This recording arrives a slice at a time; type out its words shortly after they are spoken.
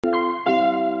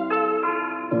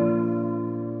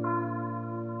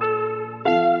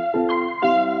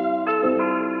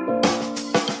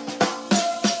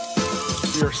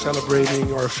We're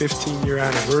celebrating our 15-year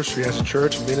anniversary as a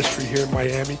church ministry here in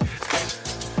Miami.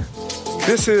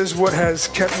 This is what has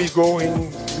kept me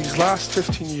going these last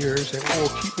 15 years and will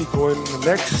keep me going in the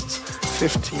next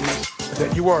 15.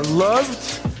 That you are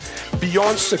loved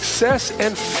beyond success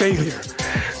and failure.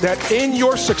 That in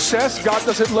your success, God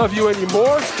doesn't love you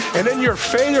anymore, and in your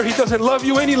failure, He doesn't love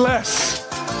you any less.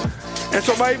 And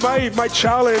so my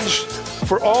challenge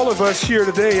for all of us here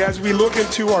today, as we look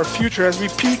into our future, as we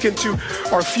peek into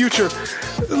our future,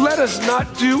 let us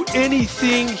not do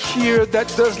anything here that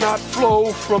does not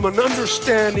flow from an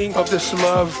understanding of this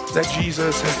love that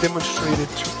Jesus has demonstrated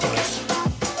to us.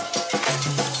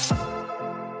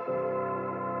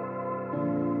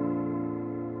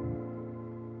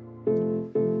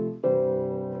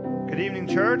 Good evening,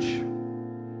 church.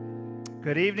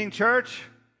 Good evening, church.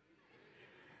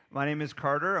 My name is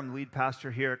Carter. I'm the lead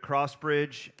pastor here at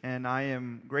Crossbridge, and I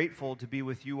am grateful to be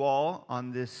with you all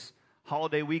on this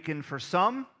holiday weekend for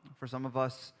some. For some of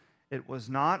us, it was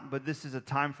not, but this is a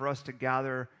time for us to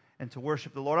gather and to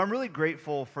worship the Lord. I'm really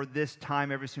grateful for this time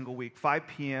every single week, 5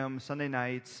 p.m., Sunday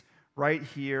nights, right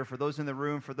here, for those in the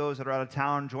room, for those that are out of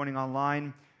town, joining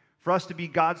online, for us to be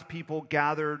God's people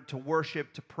gathered to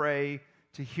worship, to pray,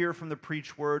 to hear from the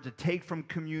preached word, to take from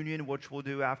communion, which we'll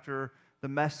do after the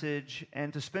message,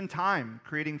 and to spend time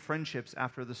creating friendships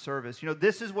after the service. You know,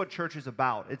 this is what church is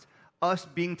about. It's us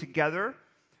being together,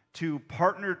 to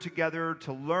partner together,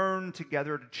 to learn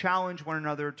together, to challenge one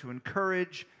another, to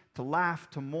encourage, to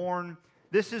laugh, to mourn.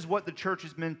 This is what the church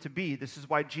is meant to be. This is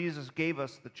why Jesus gave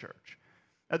us the church.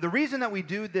 The reason that we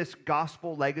do this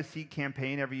Gospel Legacy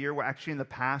campaign every year, well, actually in the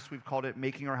past we've called it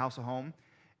Making Our House a Home,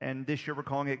 and this year we're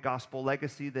calling it Gospel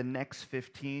Legacy, the next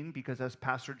 15, because as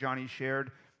Pastor Johnny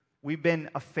shared, we've been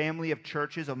a family of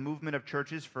churches, a movement of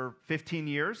churches for 15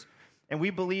 years, and we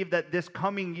believe that this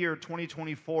coming year,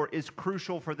 2024, is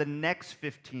crucial for the next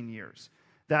 15 years.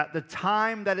 That the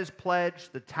time that is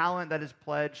pledged, the talent that is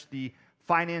pledged, the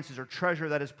finances or treasure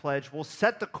that is pledged will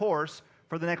set the course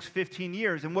for the next 15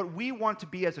 years. And what we want to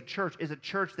be as a church is a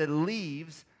church that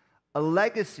leaves a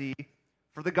legacy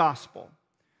for the gospel.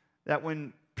 That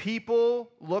when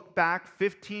people look back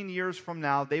 15 years from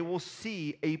now, they will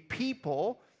see a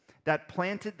people that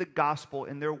planted the gospel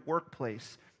in their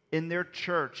workplace, in their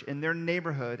church, in their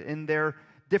neighborhood, in their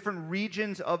different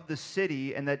regions of the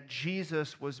city, and that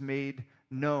Jesus was made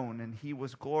known and He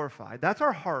was glorified. That's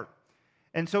our heart.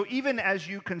 And so even as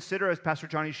you consider, as Pastor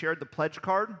Johnny shared, the pledge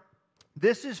card,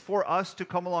 this is for us to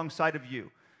come alongside of you.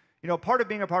 You know, part of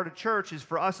being a part of church is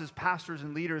for us as pastors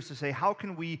and leaders to say, how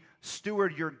can we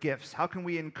steward your gifts? How can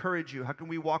we encourage you? How can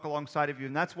we walk alongside of you?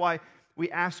 And that's why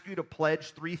we ask you to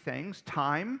pledge 3 things: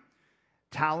 time,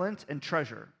 talent, and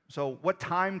treasure. So what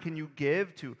time can you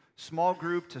give to small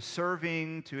group, to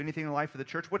serving, to anything in the life of the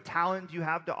church? What talent do you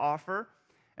have to offer?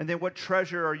 And then what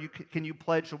treasure can you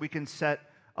pledge so we can set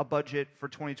a budget for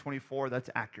 2024 that's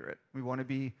accurate? We want to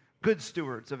be good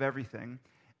stewards of everything.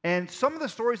 And some of the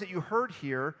stories that you heard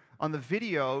here on the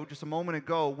video just a moment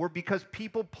ago were because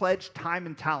people pledged time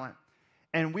and talent.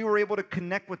 And we were able to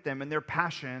connect with them and their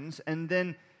passions, and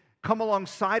then come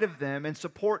alongside of them and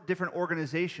support different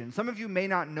organizations. Some of you may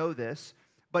not know this,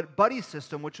 but Buddy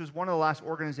System, which was one of the last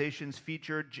organizations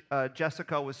featured,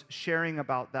 Jessica was sharing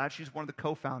about that. She's one of the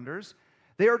co-founders.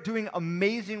 They are doing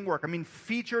amazing work. I mean,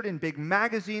 featured in big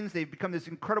magazines. They've become this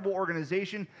incredible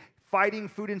organization fighting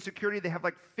food insecurity. They have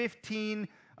like 15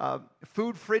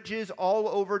 food fridges all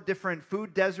over different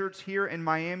food deserts here in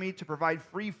Miami to provide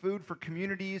free food for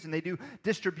communities, and they do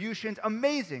distributions.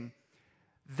 Amazing.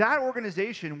 That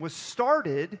organization was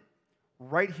started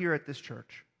right here at this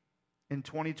church in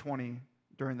 2020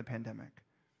 during the pandemic.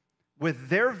 With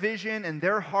their vision and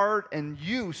their heart, and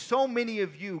you, so many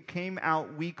of you came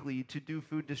out weekly to do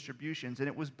food distributions, and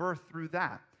it was birthed through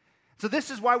that. So this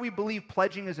is why we believe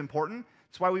pledging is important.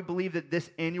 It's why we believe that this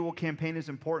annual campaign is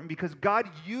important, because God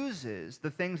uses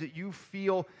the things that you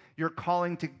feel you're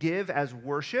calling to give as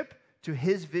worship to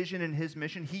His vision and His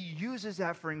mission. He uses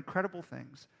that for incredible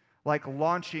things, like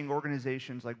launching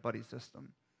organizations like Buddy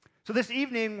System. So this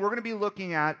evening, we're going to be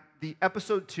looking at the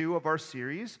episode 2 of our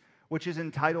series, which is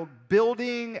entitled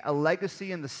Building a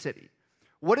Legacy in the City.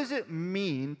 What does it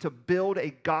mean to build a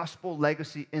gospel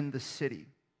legacy in the city?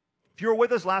 If you were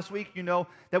with us last week, you know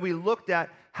that we looked at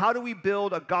how do we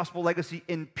build a gospel legacy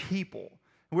in people.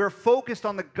 We're focused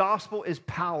on the gospel is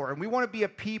power, and we want to be a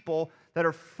people that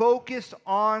are focused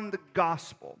on the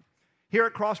gospel. Here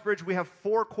at Crossbridge, we have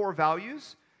 4 core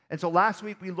values. And so last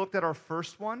week, we looked at our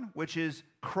first one, which is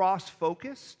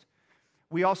cross-focused.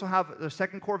 We also have the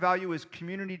second core value is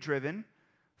community-driven.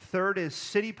 Third is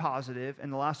city-positive.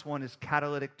 And the last one is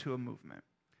catalytic to a movement.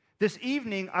 This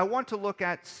evening, I want to look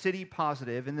at City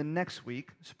Positive, and then next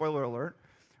week, spoiler alert,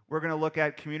 we're going to look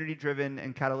at Community Driven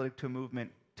and Catalytic to a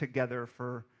Movement together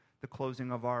for the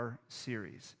closing of our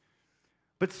series.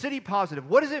 But City Positive,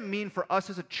 what does it mean for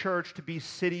us as a church to be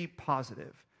City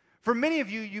Positive? For many of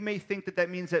you, you may think that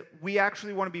that means that we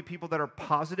actually want to be people that are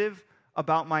positive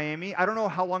about Miami. I don't know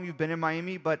how long you've been in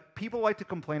Miami, but people like to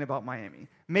complain about Miami.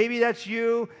 Maybe that's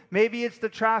you, maybe it's the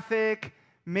traffic,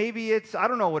 maybe it's, I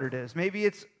don't know what it is. Maybe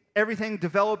it's everything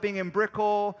developing in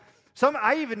Brickell.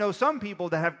 I even know some people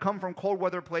that have come from cold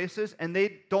weather places and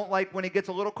they don't like when it gets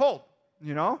a little cold,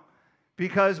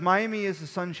 because Miami is a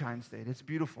sunshine state. It's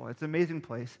beautiful. It's an amazing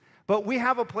place. But we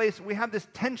have this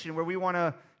tension where we want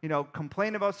to,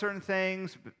 complain about certain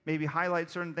things, maybe highlight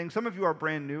certain things. Some of you are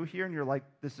brand new here and you're like,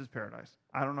 this is paradise.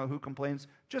 I don't know who complains.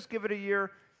 Just give it a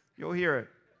year. You'll hear it.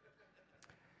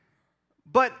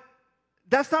 But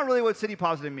that's not really what City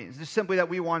Positive means. It's simply that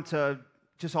we want to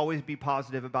just always be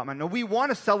positive about Miami. No, we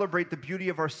want to celebrate the beauty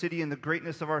of our city and the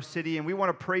greatness of our city, and we want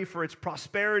to pray for its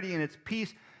prosperity and its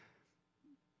peace.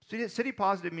 City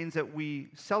Positive means that we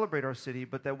celebrate our city,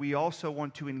 but that we also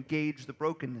want to engage the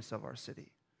brokenness of our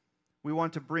city. We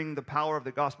want to bring the power of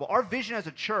the gospel. Our vision as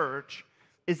a church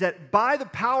is that by the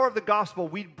power of the gospel,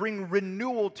 we bring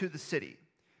renewal to the city.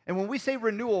 And when we say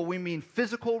renewal, we mean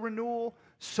physical renewal,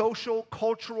 social,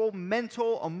 cultural,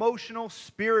 mental, emotional,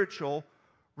 spiritual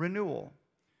renewal.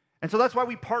 And so that's why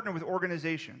we partner with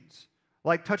organizations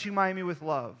like Touching Miami with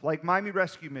Love, like Miami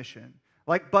Rescue Mission,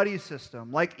 like Buddy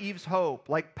System, like Eve's Hope,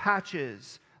 like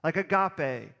Patches, like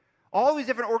Agape. All these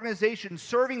different organizations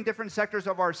serving different sectors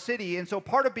of our city. And so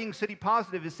part of being City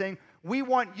Positive is saying, we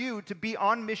want you to be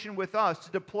on mission with us,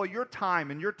 to deploy your time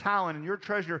and your talent and your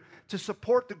treasure to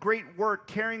support the great work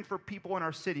caring for people in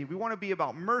our city. We want to be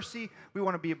about mercy. We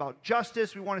want to be about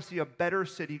justice. We want to see a better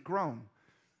city grown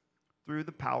through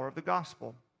the power of the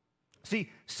gospel.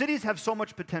 See, cities have so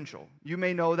much potential. You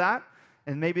may know that,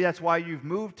 and maybe that's why you've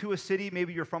moved to a city.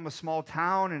 Maybe you're from a small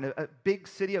town, and a big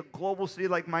city, a global city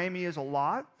like Miami is a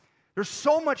lot. There's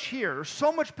so much here. There's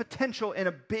so much potential in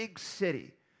a big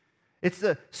city. It's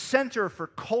the center for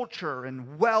culture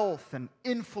and wealth and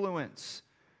influence.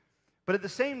 But at the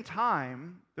same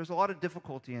time, there's a lot of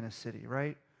difficulty in a city,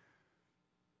 right?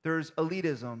 There's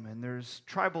elitism and there's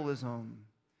tribalism.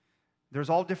 There's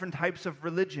all different types of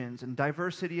religions and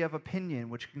diversity of opinion,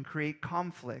 which can create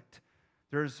conflict.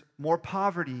 There's more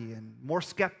poverty and more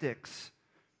skeptics.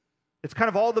 It's kind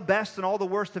of all the best and all the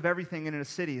worst of everything in a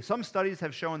city. Some studies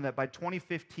have shown that by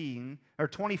 2050,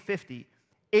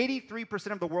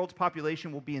 83% of the world's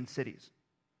population will be in cities.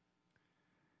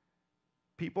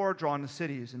 People are drawn to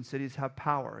cities, and cities have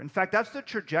power. In fact, that's the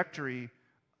trajectory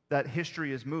that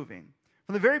history is moving.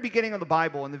 From the very beginning of the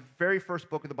Bible, in the very first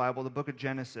book of the Bible, the book of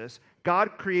Genesis,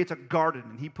 God creates a garden,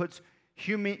 and he puts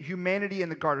humanity in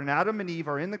the garden. Adam and Eve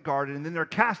are in the garden, and then they're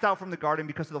cast out from the garden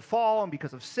because of the fall and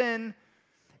because of sin.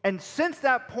 And since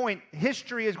that point,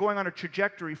 history is going on a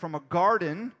trajectory from a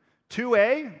garden to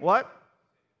a, what?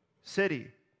 City.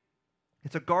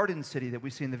 It's a garden city that we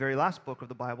see in the very last book of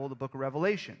the Bible, the book of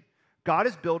Revelation. God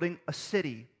is building a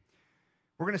city.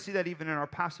 We're going to see that even in our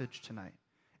passage tonight.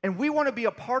 And we want to be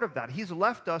a part of that. He's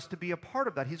left us to be a part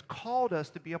of that. He's called us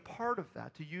to be a part of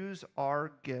that, to use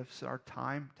our gifts, our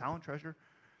time, talent, treasure,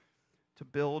 to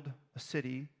build a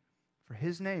city for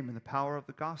His name and the power of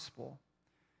the gospel.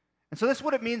 And so that's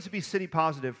what it means to be City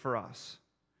Positive for us,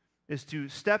 is to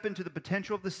step into the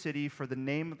potential of the city for the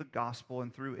name of the gospel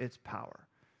and through its power.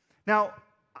 Now,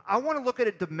 I want to look at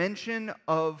a dimension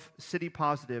of City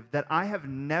Positive that I have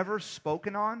never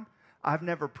spoken on, I've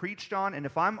never preached on, and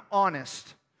if I'm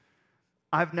honest,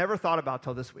 I've never thought about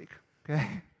till this week, okay?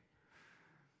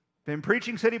 Been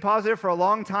preaching City Positive for a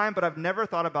long time, but I've never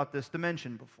thought about this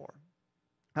dimension before.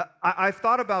 I've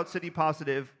thought about City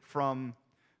Positive from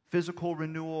physical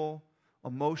renewal,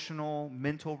 emotional,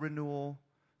 mental renewal,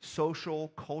 social,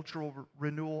 cultural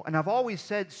renewal, and I've always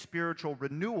said spiritual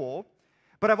renewal,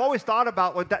 but I've always thought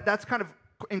about that's kind of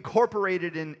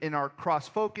incorporated in our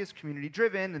cross-focus,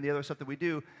 community-driven, and the other stuff that we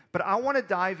do, but I want to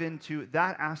dive into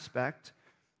that aspect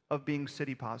of being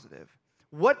City Positive.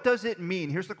 What does it mean?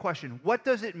 Here's the question. What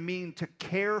does it mean to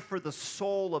care for the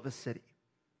soul of a city?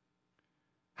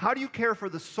 How do you care for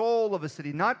the soul of a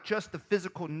city, not just the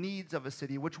physical needs of a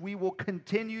city, which we will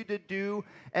continue to do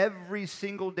every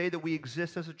single day that we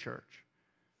exist as a church,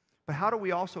 but how do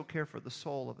we also care for the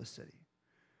soul of a city?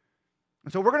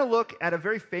 And so we're going to look at a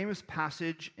very famous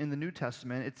passage in the New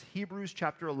Testament. It's Hebrews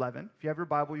chapter 11. If you have your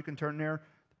Bible, you can turn there.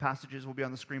 The passages will be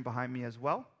on the screen behind me as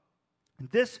well. And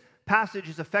this passage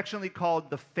is affectionately called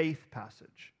the faith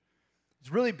passage.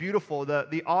 It's really beautiful.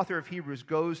 The author of Hebrews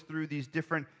goes through these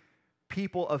different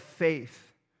people of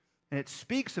faith, and it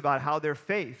speaks about how their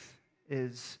faith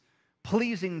is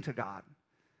pleasing to God.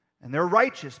 And they're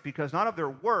righteous because not of their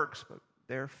works, but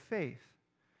their faith.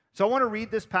 So I want to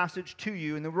read this passage to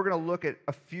you, and then we're going to look at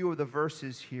a few of the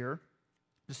verses here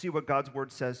to see what God's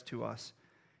word says to us.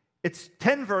 It's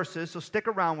 10 verses, so stick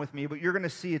around with me, but you're going to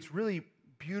see it's really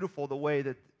beautiful the way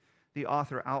that the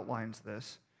author outlines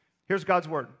this. Here's God's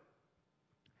word.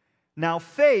 Now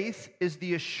faith is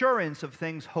the assurance of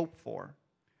things hoped for,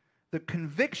 the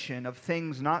conviction of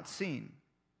things not seen.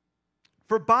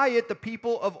 For by it the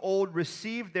people of old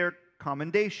received their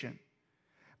commendation.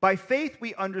 By faith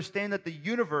we understand that the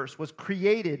universe was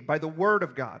created by the word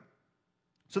of God,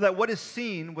 so that what is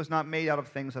seen was not made out of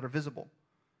things that are visible.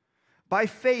 By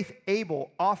faith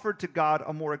Abel offered to God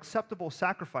a more acceptable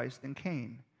sacrifice than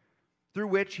Cain, through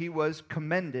which he was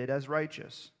commended as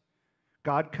righteous,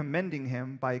 God commending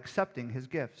him by accepting his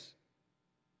gifts.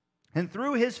 And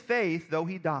through his faith, though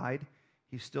he died,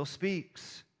 he still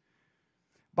speaks.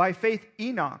 By faith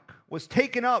Enoch was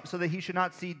taken up so that he should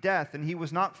not see death, and he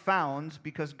was not found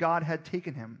because God had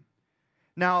taken him.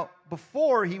 Now,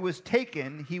 before he was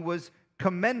taken, he was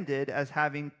commended as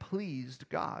having pleased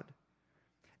God.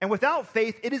 And without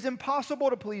faith, it is impossible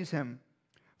to please him.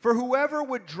 For whoever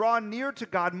would draw near to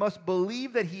God must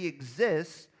believe that he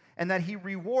exists and that he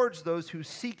rewards those who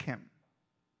seek him.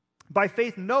 By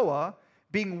faith, Noah,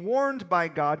 being warned by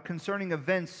God concerning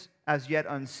events as yet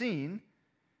unseen,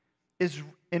 is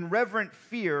in reverent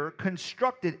fear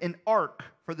constructed an ark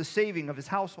for the saving of his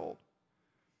household.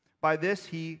 By this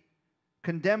he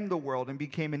condemned the world and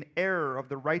became an heir of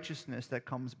the righteousness that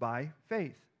comes by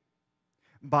faith.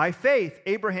 By faith,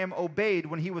 Abraham obeyed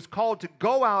when he was called to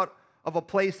go out of a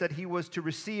place that he was to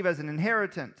receive as an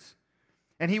inheritance.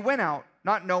 And he went out,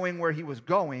 not knowing where he was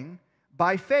going.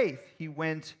 By faith, he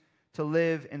went to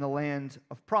live in the land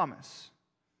of promise,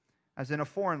 as in a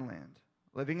foreign land,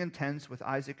 living in tents with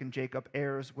Isaac and Jacob,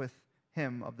 heirs with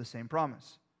him of the same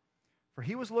promise. For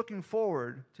he was looking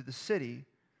forward to the city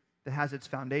that has its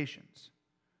foundations,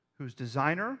 whose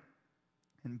designer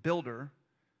and builder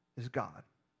is God.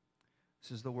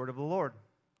 This is the word of the Lord.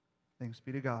 Thanks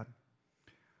be to God.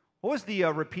 What was the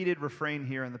repeated refrain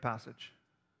here in the passage?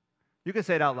 You can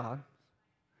say it out loud.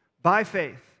 By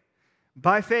faith.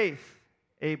 By faith,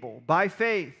 Abel. By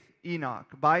faith, Enoch.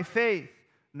 By faith,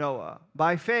 Noah.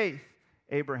 By faith,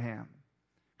 Abraham.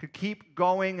 Could keep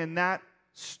going, and that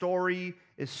story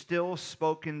is still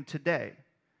spoken today.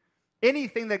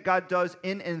 Anything that God does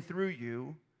in and through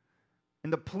you,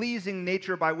 and the pleasing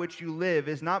nature by which you live,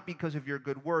 is not because of your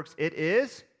good works. It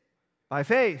is by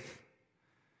faith.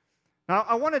 Now,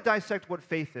 I want to dissect what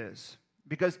faith is,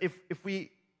 because if we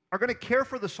are going to care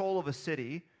for the soul of a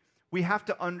city, we have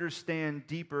to understand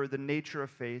deeper the nature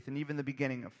of faith and even the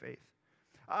beginning of faith.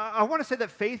 I want to say that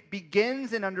faith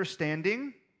begins with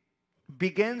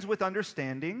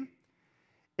understanding.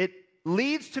 It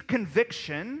leads to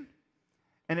conviction,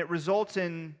 and it results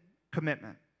in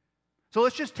commitment. So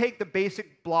let's just take the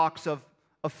basic blocks of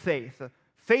faith.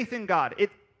 Faith in God. It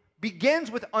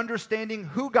begins with understanding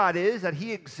who God is, that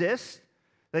he exists,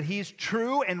 that he's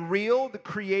true and real, the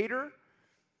creator.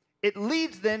 It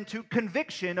leads then to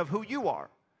conviction of who you are.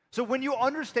 So when you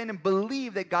understand and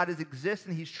believe that God exists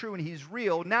and he's true and he's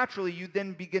real, naturally you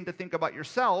then begin to think about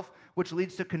yourself, which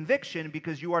leads to conviction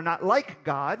because you are not like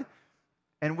God,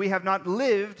 and we have not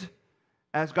lived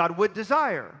as God would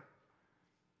desire,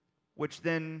 which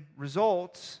then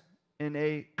results in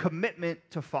a commitment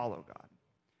to follow God.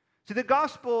 See, the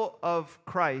gospel of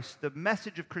Christ, the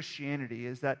message of Christianity,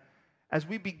 is that as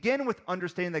we begin with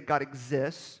understanding that God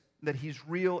exists, that he's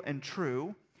real and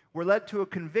true, we're led to a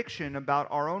conviction about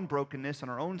our own brokenness and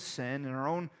our own sin and our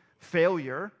own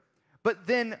failure. But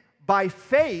then by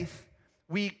faith,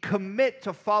 we commit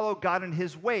to follow God in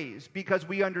his ways because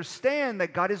we understand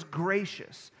that God is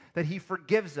gracious, that he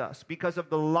forgives us. Because of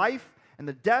the life and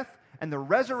the death and the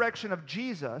resurrection of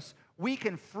Jesus, we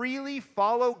can freely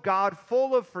follow God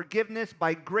full of forgiveness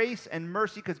by grace and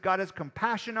mercy because God has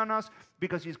compassion on us,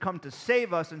 because he's come to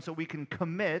save us, and so we can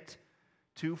commit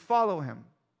to follow him.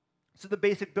 So the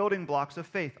basic building blocks of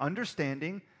faith: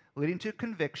 understanding, leading to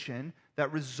conviction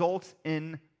that results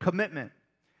in commitment.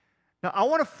 Now, I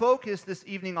want to focus this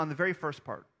evening on the very first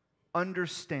part,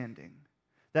 understanding.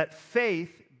 That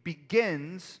faith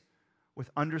begins with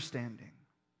understanding.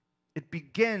 It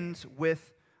begins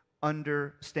with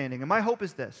understanding. And my hope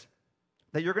is this,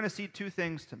 that you're going to see two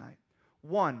things tonight.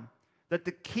 One, that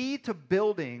the key to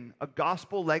building a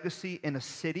gospel legacy in a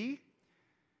city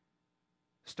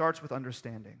starts with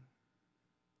understanding.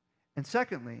 And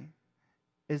secondly,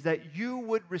 is that you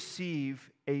would receive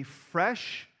a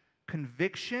fresh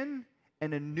conviction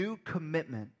and a new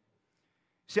commitment.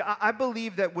 See, I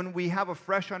believe that when we have a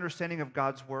fresh understanding of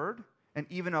God's word and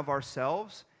even of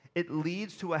ourselves, it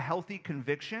leads to a healthy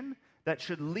conviction that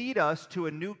should lead us to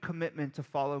a new commitment to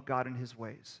follow God in his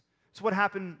ways. So what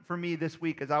happened for me this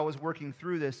week as I was working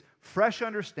through this: fresh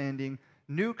understanding,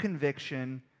 new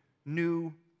conviction,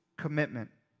 new commitment.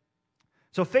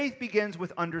 So faith begins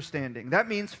with understanding. That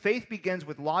means faith begins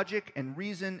with logic and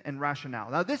reason and rationale.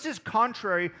 Now, this is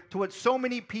contrary to what so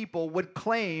many people would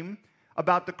claim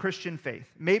about the Christian faith.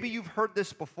 Maybe you've heard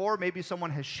this before. Maybe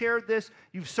someone has shared this.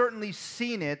 You've certainly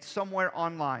seen it somewhere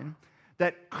online,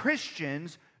 that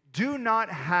Christians do not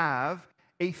have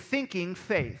a thinking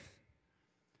faith.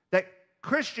 That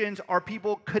Christians are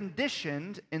people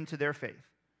conditioned into their faith.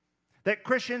 That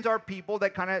Christians are people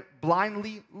that kind of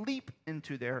blindly leap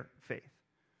into their faith.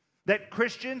 That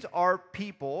Christians are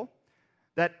people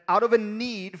that out of a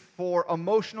need for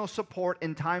emotional support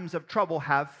in times of trouble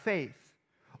have faith.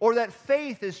 Or that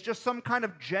faith is just some kind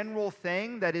of general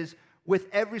thing that is with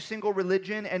every single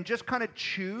religion, and just kind of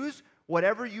choose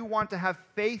whatever you want to have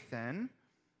faith in,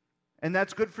 and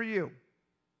that's good for you.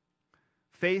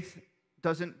 Faith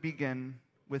doesn't begin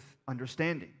with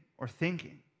understanding or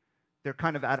thinking. They're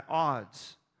kind of at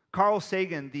odds. Carl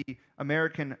Sagan, the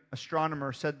American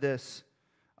astronomer, said this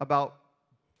about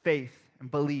faith and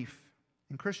belief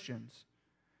in Christians.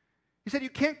 He said, you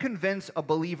can't convince a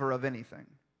believer of anything,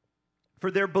 for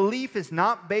their belief is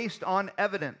not based on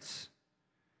evidence.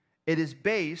 It is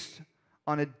based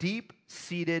on a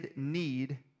deep-seated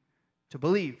need to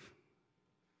believe.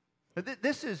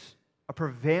 This is a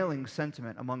prevailing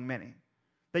sentiment among many,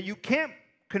 that you can't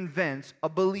convince a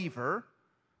believer,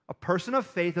 a person of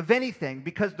faith, of anything,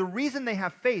 because the reason they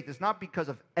have faith is not because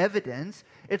of evidence,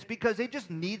 it's because they just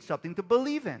need something to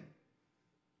believe in.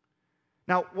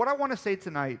 Now, what I want to say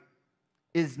tonight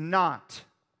is not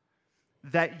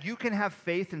that you can have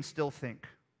faith and still think,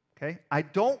 okay? I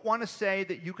don't want to say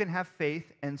that you can have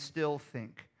faith and still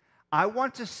think. I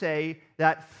want to say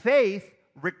that faith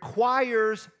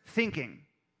requires thinking.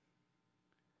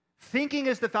 Thinking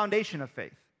is the foundation of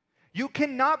faith. You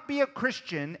cannot be a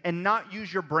Christian and not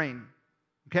use your brain,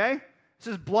 okay? It's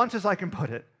as blunt as I can put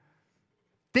it.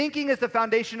 Thinking is the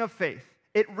foundation of faith.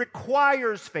 It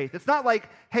requires faith. It's not like,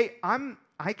 hey,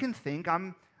 I can think,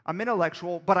 I'm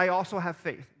intellectual, but I also have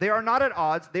faith. They are not at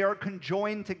odds. They are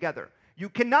conjoined together. You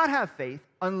cannot have faith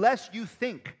unless you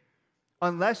think,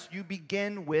 unless you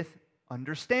begin with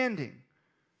understanding.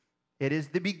 It is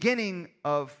the beginning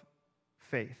of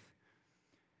faith.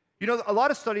 You know, a lot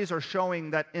of studies are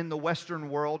showing that in the Western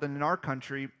world and in our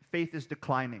country, faith is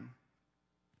declining.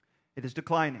 It is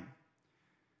declining.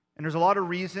 And there's a lot of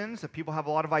reasons that people have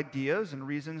a lot of ideas and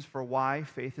reasons for why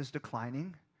faith is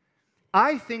declining.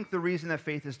 I think the reason that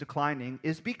faith is declining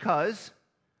is because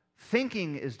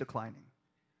thinking is declining.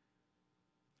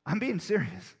 I'm being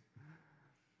serious.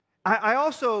 I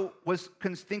also was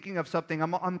thinking of something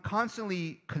I'm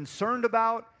constantly concerned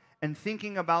about and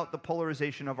thinking about the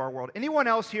polarization of our world. Anyone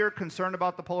else here concerned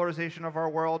about the polarization of our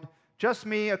world? Just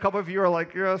me. A couple of you are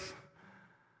like, yes.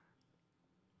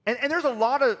 And there's a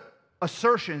lot of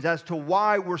assertions as to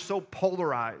why we're so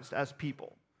polarized as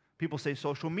people. People say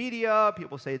social media.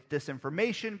 People say it's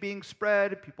disinformation being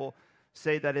spread. People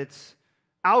say that it's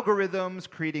algorithms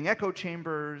creating echo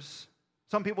chambers.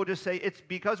 Some people just say it's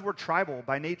because we're tribal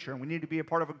by nature and we need to be a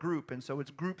part of a group, and so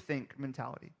it's groupthink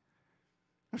mentality.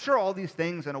 I'm sure all these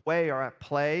things, in a way, are at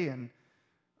play and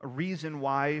a reason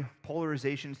why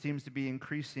polarization seems to be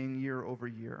increasing year over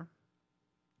year.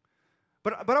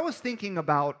 But I was thinking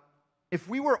about if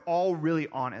we were all really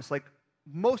honest, like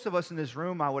most of us in this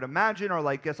room, I would imagine, are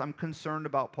like, yes, I'm concerned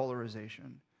about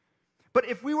polarization. But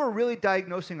if we were really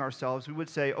diagnosing ourselves, we would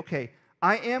say, okay,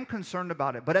 I am concerned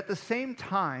about it, but at the same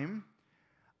time,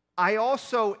 I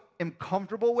also am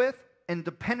comfortable with and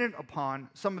dependent upon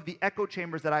some of the echo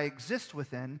chambers that I exist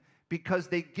within because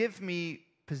they give me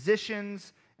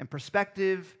positions and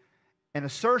perspective and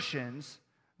assertions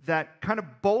that kind of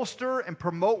bolster and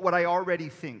promote what I already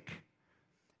think.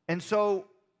 And so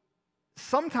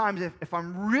sometimes, if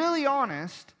I'm really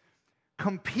honest,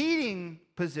 competing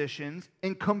positions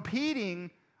and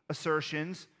competing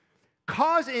assertions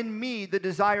cause in me the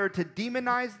desire to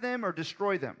demonize them or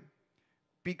destroy them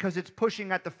because it's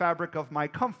pushing at the fabric of my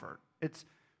comfort. It's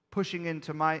pushing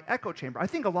into my echo chamber. I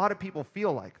think a lot of people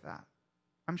feel like that.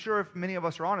 I'm sure if many of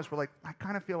us are honest, we're like, I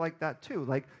kind of feel like that too.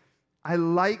 Like, I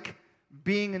like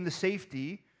being in the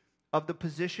safety of the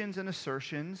positions and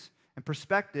assertions and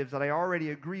perspectives that I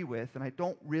already agree with, and I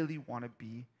don't really want to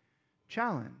be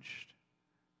challenged.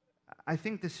 I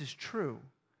think this is true.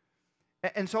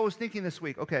 And so I was thinking this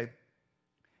week, okay,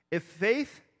 if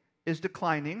faith is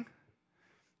declining,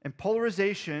 and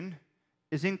polarization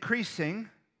is increasing,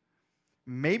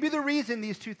 maybe the reason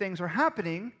these two things are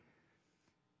happening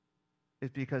is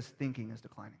because thinking is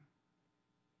declining.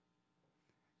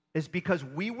 It's because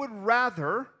we would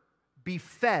rather be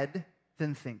fed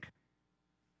than think.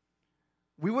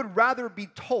 We would rather be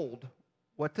told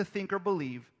what to think or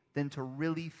believe than to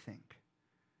really think.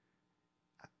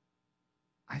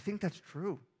 I think that's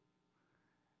true.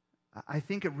 I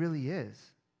think it really is.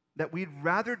 That we'd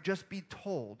rather just be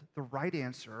told the right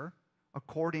answer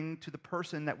according to the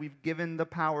person that we've given the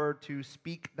power to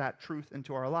speak that truth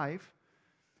into our life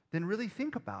than really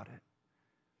think about it.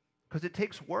 Because it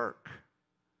takes work.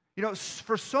 You know,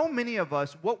 for so many of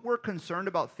us, what we're concerned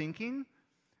about thinking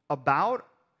about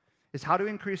is how to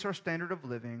increase our standard of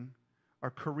living, our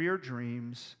career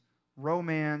dreams,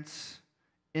 romance,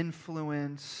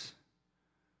 influence,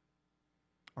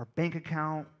 our bank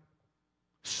account.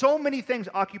 So many things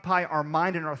occupy our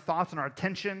mind and our thoughts and our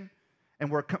attention,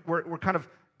 and we're kind of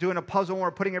doing a puzzle and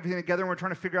we're putting everything together and we're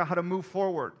trying to figure out how to move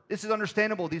forward. This is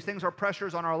understandable. These things are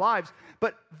pressures on our lives,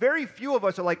 but very few of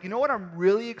us are like, you know what I'm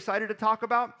really excited to talk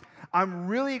about? I'm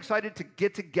really excited to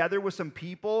get together with some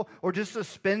people or just to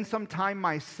spend some time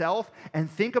myself and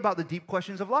think about the deep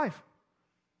questions of life.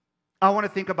 I want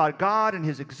to think about God and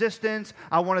His existence.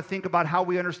 I want to think about how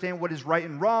we understand what is right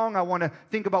and wrong. I want to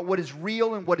think about what is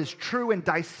real and what is true and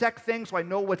dissect things so I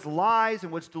know what's lies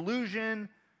and what's delusion.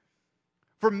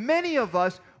 For many of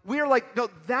us, we are like, no,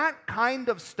 that kind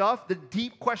of stuff, the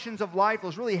deep questions of life,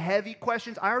 those really heavy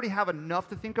questions, I already have enough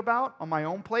to think about on my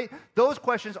own plate. Those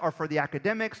questions are for the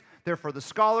academics. They're for the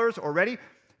scholars already.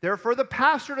 They're for the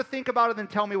pastor to think about it and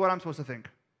tell me what I'm supposed to think.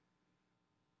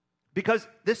 Because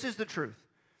this is the truth.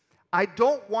 I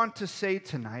don't want to say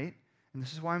tonight, and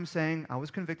this is why I'm saying I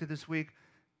was convicted this week.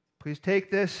 Please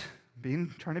take this,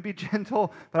 trying to be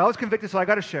gentle, but I was convicted, so I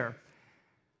got to share.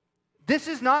 This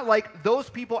is not like those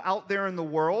people out there in the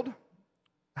world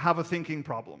have a thinking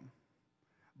problem.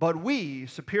 But we,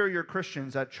 superior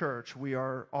Christians at church, we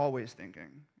are always thinking,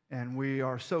 and we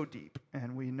are so deep,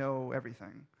 and we know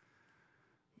everything.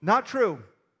 Not true.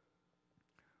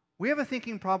 We have a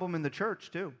thinking problem in the church,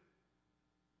 too.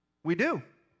 We do.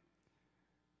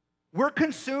 We're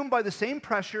consumed by the same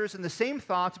pressures and the same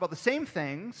thoughts about the same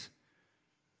things,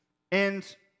 and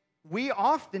we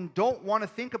often don't want to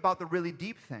think about the really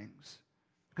deep things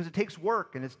because it takes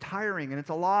work and it's tiring and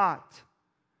it's a lot.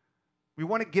 We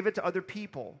want to give it to other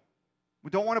people.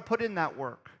 We don't want to put in that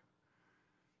work.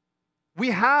 We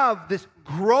have this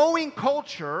growing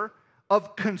culture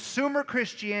of consumer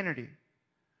Christianity.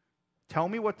 Tell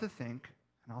me what to think,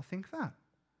 and I'll think that.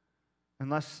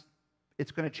 Unless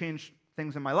it's going to change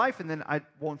things in my life, and then I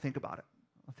won't think about it.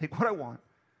 I'll think what I want,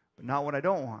 but not what I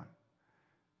don't want.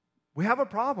 We have a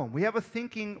problem. We have a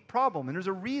thinking problem, and there's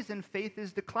a reason faith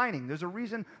is declining. There's a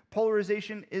reason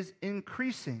polarization is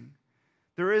increasing.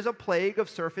 There is a plague of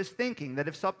surface thinking, that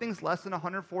if something's less than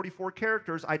 144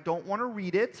 characters, I don't want to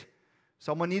read it.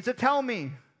 Someone needs to tell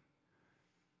me.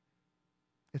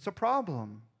 It's a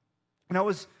problem. And I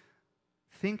was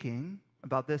thinking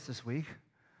about this week,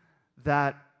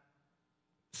 that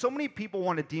so many people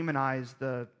want to demonize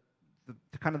the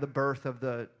kind of the birth of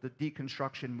the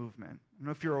deconstruction movement. I don't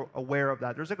know if you're aware of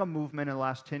that. There's like a movement in the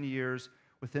last 10 years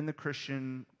within the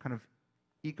Christian kind of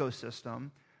ecosystem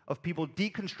of people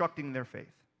deconstructing their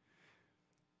faith.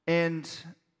 And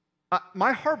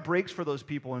my heart breaks for those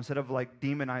people instead of like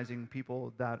demonizing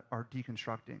people that are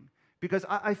deconstructing. Because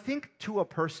I think to a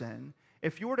person,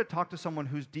 if you were to talk to someone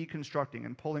who's deconstructing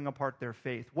and pulling apart their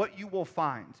faith, what you will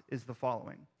find is the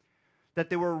following. That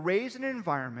they were raised in an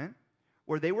environment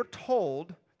where they were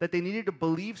told that they needed to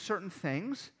believe certain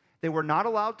things. They were not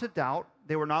allowed to doubt.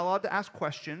 They were not allowed to ask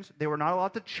questions. They were not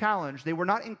allowed to challenge. They were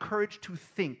not encouraged to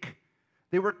think.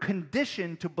 They were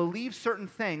conditioned to believe certain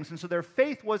things, and so their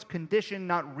faith was conditioned,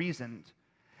 not reasoned.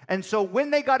 And so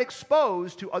when they got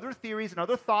exposed to other theories and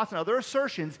other thoughts and other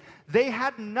assertions, they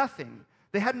had nothing.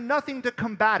 They had nothing to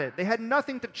combat it. They had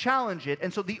nothing to challenge it.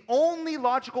 And so the only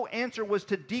logical answer was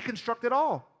to deconstruct it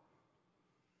all.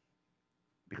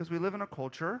 Because we live in a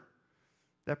culture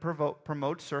that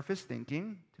promotes surface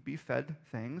thinking to be fed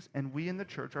things, and we in the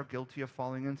church are guilty of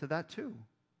falling into that too.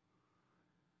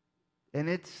 And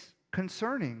it's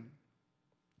concerning.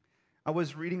 I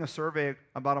was reading a survey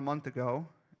about a month ago.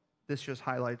 This just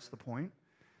highlights the point.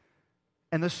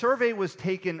 And the survey was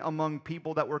taken among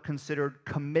people that were considered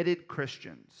committed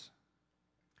Christians.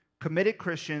 Committed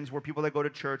Christians were people that go to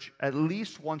church at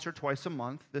least once or twice a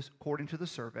month, this according to the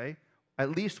survey.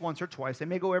 At least once or twice. They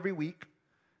may go every week.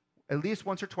 At least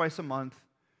once or twice a month.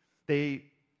 They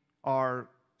are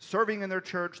serving in their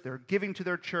church. They're giving to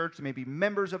their church. They may be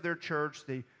members of their church.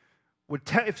 They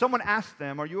if someone asked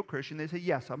them, are you a Christian? They'd say,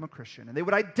 yes, I'm a Christian. And they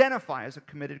would identify as a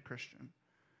committed Christian.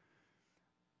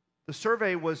 The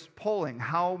survey was polling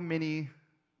how many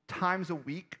times a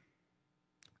week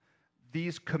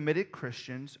these committed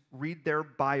Christians read their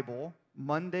Bible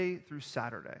Monday through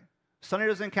Saturday. Sunday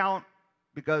doesn't count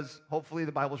because hopefully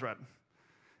the Bible's read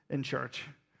in church.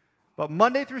 But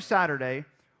Monday through Saturday,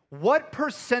 what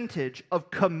percentage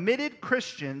of committed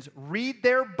Christians read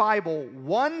their Bible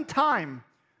one time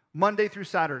Monday through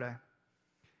Saturday?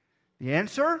 The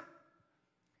answer,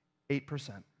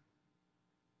 8%.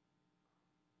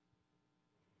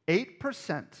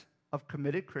 8% of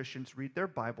committed Christians read their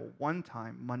Bible one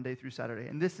time Monday through Saturday.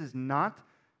 And this is not,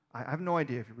 I have no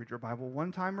idea if you read your Bible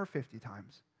one time or 50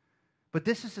 times. But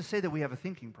this is to say that we have a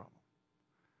thinking problem.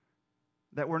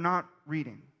 That we're not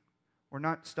reading, we're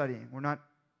not studying, we're not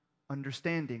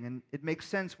understanding. And it makes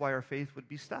sense why our faith would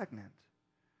be stagnant,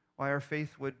 why our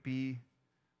faith would be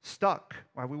stuck,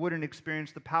 why we wouldn't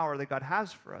experience the power that God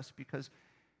has for us. Because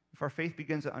if our faith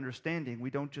begins at understanding, we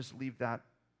don't just leave that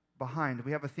behind.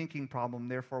 We have a thinking problem,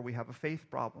 therefore we have a faith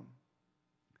problem.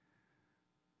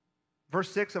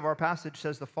 Verse 6 of our passage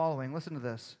says the following. Listen to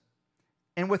this.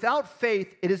 And without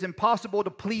faith, it is impossible to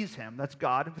please him. That's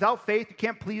God. Without faith, you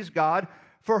can't please God.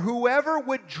 For whoever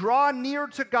would draw near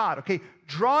to God. Okay,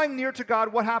 drawing near to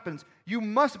God, what happens? You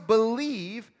must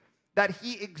believe that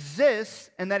he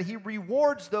exists and that he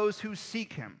rewards those who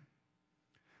seek him.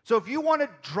 So if you want to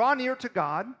draw near to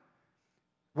God,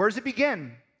 where does it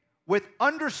begin? With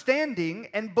understanding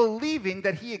and believing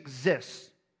that he exists.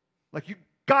 Like, you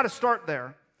got to start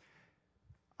there.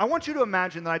 I want you to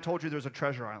imagine that I told you there's a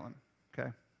treasure island, okay?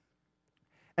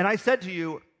 And I said to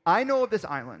you, I know of this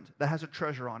island that has a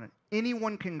treasure on it.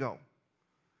 Anyone can go.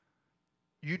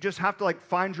 You just have to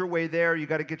find your way there. You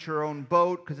got to get your own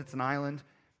boat because it's an island.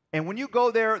 And when you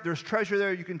go there, there's treasure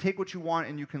there. You can take what you want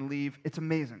and you can leave. It's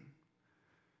amazing.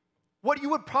 What you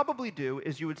would probably do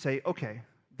is you would say, okay,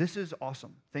 this is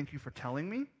awesome. Thank you for telling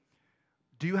me.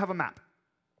 Do you have a map?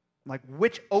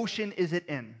 Which ocean is it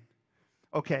in?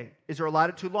 Okay, is there a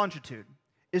latitude, longitude?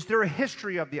 Is there a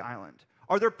history of the island?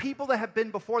 Are there people that have been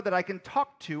before that I can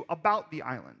talk to about the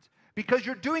island? Because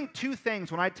you're doing two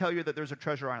things when I tell you that there's a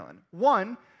treasure island.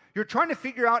 One, you're trying to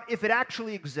figure out if it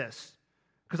actually exists.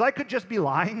 Because I could just be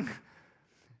lying.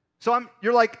 So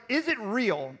you're like, is it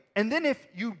real? And then if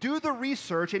you do the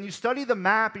research and you study the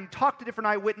map and you talk to different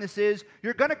eyewitnesses,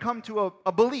 you're going to come to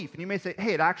a belief. And you may say,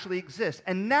 hey, it actually exists.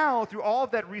 And now, through all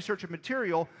of that research and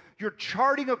material, you're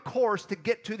charting a course to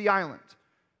get to the island. So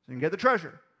you can get the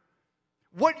treasure.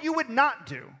 What you would not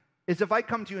do is if I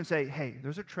come to you and say, hey,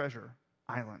 there's a treasure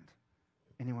island.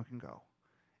 Anyone can go.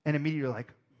 And immediately you're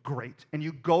like, great. And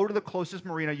you go to the closest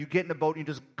marina, you get in the boat, and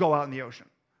you just go out in the ocean.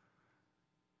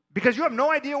 Because you have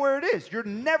no idea where it is. You're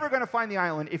never going to find the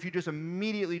island if you just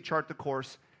immediately chart the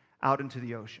course out into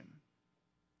the ocean.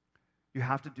 You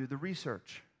have to do the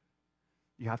research.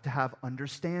 You have to have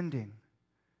understanding.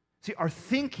 See, our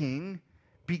thinking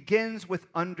begins with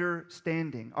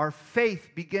understanding. Our faith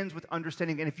begins with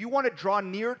understanding. And if you want to draw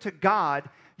near to God,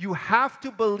 you have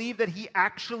to believe that he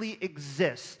actually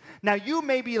exists. Now, you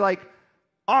may be like,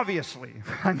 obviously.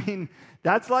 I mean,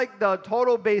 that's like the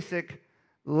total basic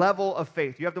level of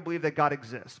faith. You have to believe that God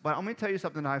exists. But I'm going to tell you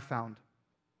something I've found.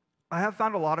 I have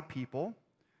found a lot of people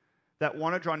that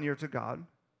want to draw near to God.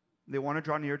 They want to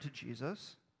draw near to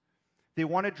Jesus. They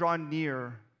want to draw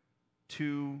near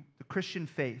to the Christian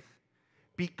faith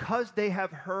because they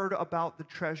have heard about the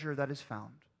treasure that is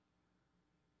found.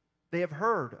 They have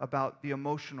heard about the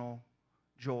emotional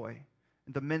joy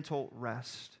and the mental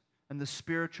rest and the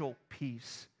spiritual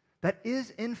peace that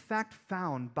is in fact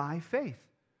found by faith.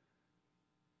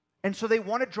 And so they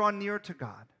want to draw near to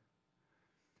God.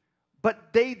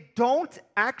 But they don't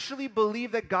actually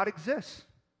believe that God exists.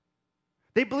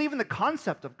 They believe in the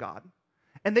concept of God.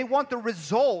 And they want the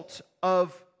result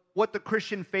of what the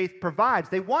Christian faith provides.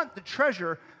 They want the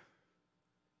treasure,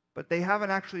 but they haven't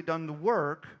actually done the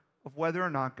work of whether or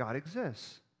not God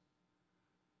exists.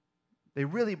 They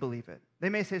really believe it. They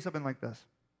may say something like this: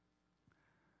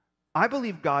 I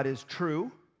believe God is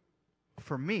true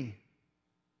for me,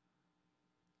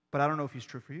 but I don't know if he's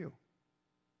true for you.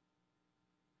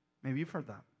 Maybe you've heard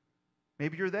that.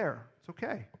 Maybe you're there. It's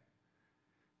okay.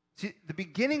 See, the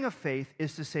beginning of faith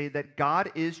is to say that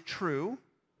God is true,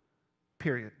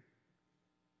 period.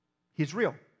 He's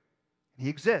real. He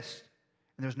exists.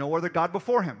 And there's no other God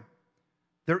before him.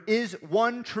 There is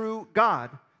one true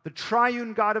God, the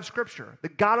triune God of Scripture, the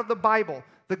God of the Bible,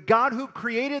 the God who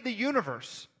created the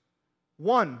universe.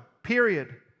 One,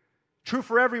 period. True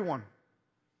for everyone.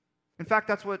 In fact,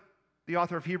 that's what the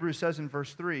author of Hebrews says in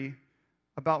verse 3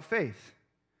 about faith.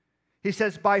 He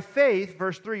says, by faith,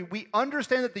 verse 3, we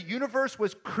understand that the universe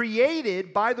was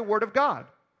created by the Word of God.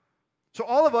 So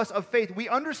all of us of faith, we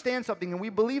understand something and we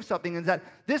believe something, and that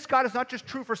this God is not just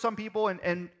true for some people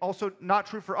and also not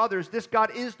true for others. This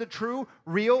God is the true,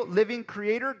 real, living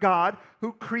creator God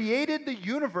who created the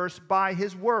universe by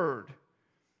His Word,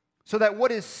 so that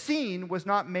what is seen was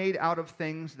not made out of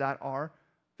things that are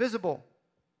visible.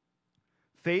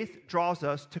 Faith draws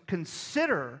us to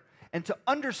consider and to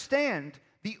understand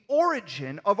the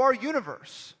origin of our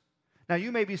universe. Now,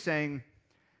 you may be saying,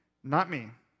 not me,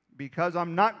 because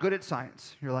I'm not good at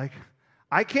science. You're like,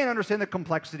 I can't understand the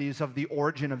complexities of the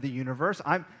origin of the universe.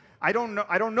 I don't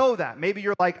know that. Maybe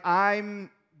you're like,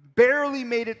 I'm barely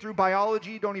made it through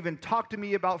biology. Don't even talk to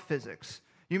me about physics.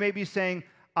 You may be saying,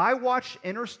 I watched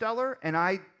Interstellar and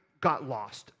I got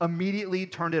lost. Immediately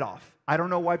turned it off. I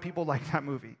don't know why people like that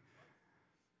movie.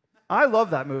 I love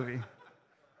that movie.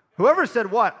 Whoever said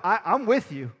what, I'm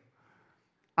with you.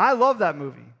 I love that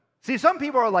movie. See, some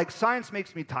people are like, science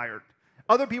makes me tired.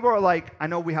 Other people are like, I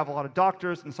know we have a lot of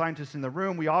doctors and scientists in the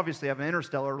room. We obviously have an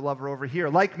Interstellar lover over here,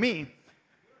 like me.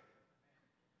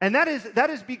 And that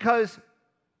is because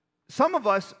some of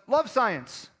us love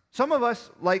science. Some of us,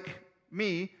 like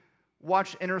me,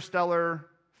 watched Interstellar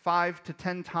 5 to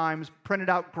 10 times, printed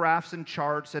out graphs and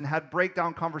charts, and had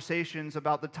breakdown conversations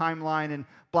about the timeline and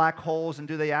black holes, and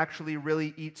do they actually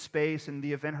really eat space, and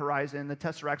the event horizon, the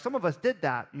tesseract. Some of us did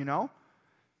that, you know?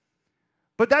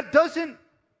 But that doesn't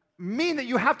mean that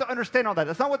you have to understand all that.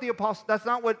 That's not what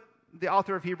the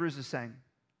author of Hebrews is saying.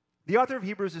 The author of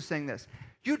Hebrews is saying this.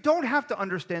 You don't have to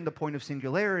understand the point of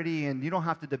singularity, and you don't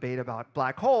have to debate about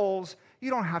black holes. You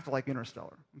don't have to like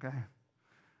Interstellar, okay?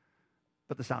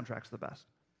 But the soundtrack's the best.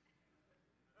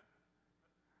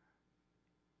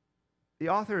 The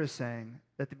author is saying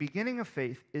that the beginning of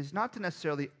faith is not to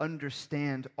necessarily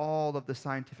understand all of the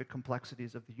scientific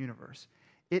complexities of the universe.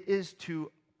 It is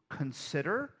to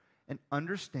consider and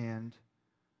understand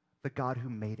the God who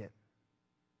made it.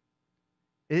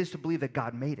 It is to believe that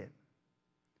God made it,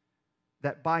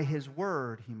 that by His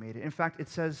Word He made it. In fact, it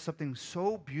says something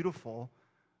so beautiful,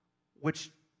 which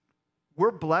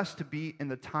we're blessed to be in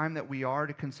the time that we are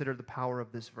to consider the power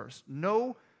of this verse.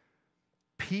 No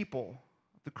people,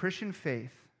 the Christian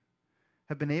faith,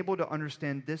 have been able to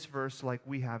understand this verse like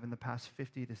we have in the past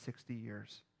 50 to 60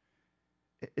 years.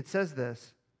 It says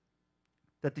this,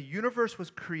 that the universe was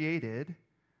created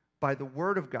by the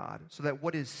Word of God, so that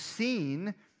what is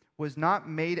seen was not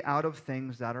made out of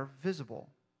things that are visible.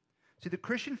 See, the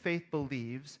Christian faith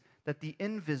believes that the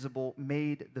invisible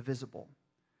made the visible.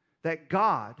 That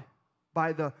God,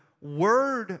 by the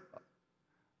word of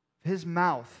His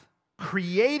mouth,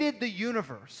 created the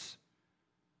universe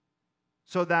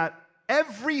so that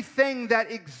everything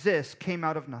that exists came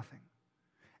out of nothing.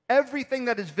 Everything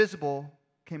that is visible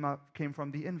came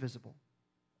from the invisible.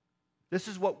 This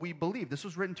is what we believe. This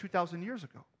was written 2,000 years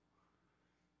ago.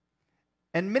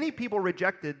 And many people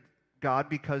rejected God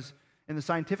because in the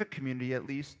scientific community, at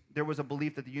least, there was a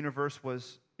belief that the universe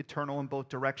was eternal in both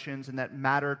directions and that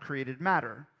matter created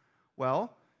matter.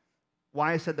 Well,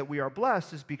 why I said that we are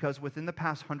blessed is because within the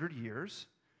past 100 years,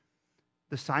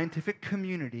 the scientific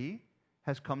community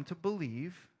has come to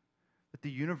believe that the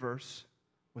universe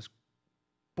was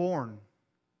born,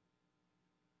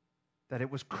 that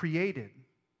it was created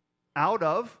out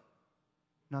of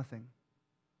nothing,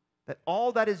 that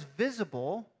all that is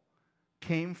visible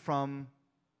came from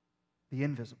the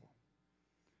invisible.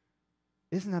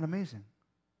 Isn't that amazing?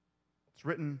 It's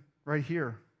written right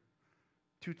here,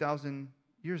 2,000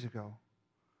 years ago.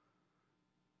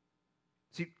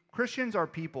 See, Christians are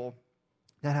people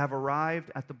that have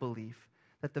arrived at the belief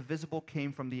that the visible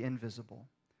came from the invisible,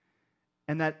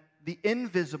 and that the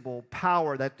invisible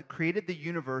power that created the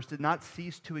universe did not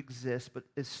cease to exist, but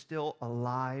is still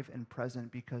alive and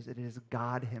present because it is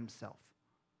God Himself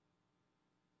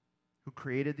who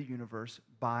created the universe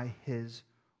by His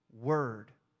Word.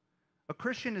 A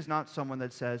Christian is not someone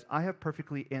that says, I have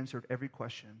perfectly answered every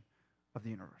question of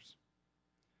the universe.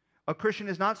 A Christian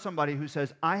is not somebody who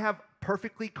says, I have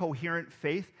perfectly coherent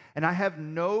faith, and I have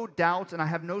no doubts, and I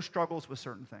have no struggles with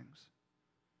certain things.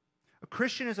 A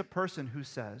Christian is a person who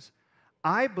says,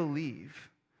 I believe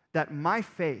that my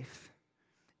faith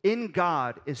in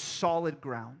God is solid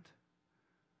ground.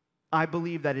 I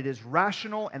believe that it is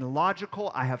rational and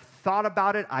logical. I have thought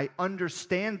about it. I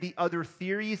understand the other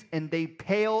theories, and they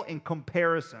pale in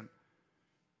comparison.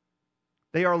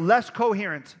 They are less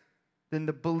coherent than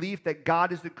the belief that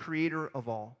God is the creator of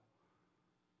all.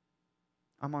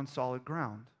 I'm on solid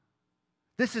ground.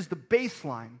 This is the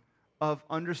baseline of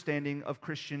understanding of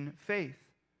Christian faith.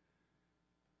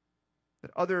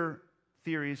 That other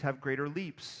theories have greater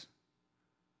leaps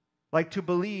Like to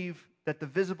believe that the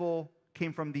visible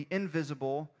came from the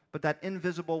invisible, but that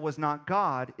invisible was not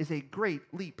God, is a great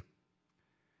leap.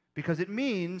 Because it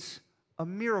means a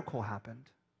miracle happened.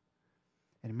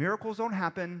 And miracles don't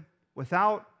happen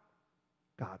without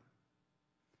God.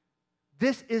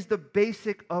 This is the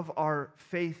basic of our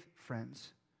faith,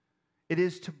 friends. It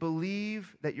is to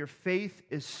believe that your faith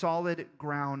is solid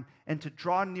ground and to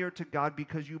draw near to God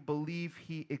because you believe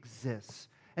He exists.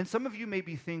 And some of you may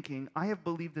be thinking, I have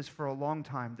believed this for a long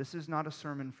time. This is not a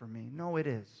sermon for me. No, it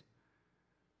is.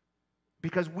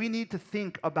 Because we need to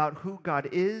think about who God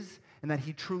is and that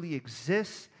He truly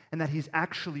exists and that He's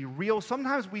actually real.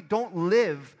 Sometimes we don't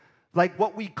live like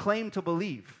what we claim to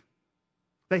believe.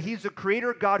 That He's the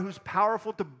creator God who's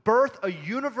powerful to birth a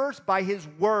universe by His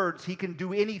words. He can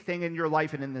do anything in your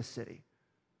life and in this city.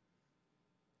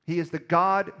 He is the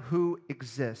God who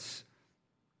exists.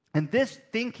 And this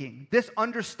thinking, this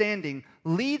understanding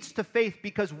leads to faith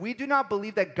because we do not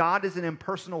believe that God is an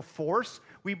impersonal force.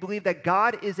 We believe that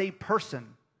God is a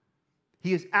person.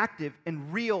 He is active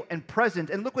and real and present.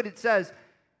 And look what it says,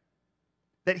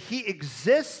 that He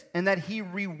exists and that He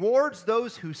rewards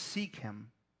those who seek Him.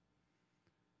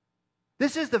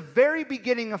 This is the very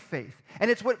beginning of faith. And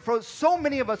it's what for so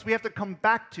many of us we have to come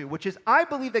back to, which is I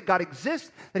believe that God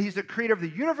exists, that He's the creator of the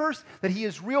universe, that He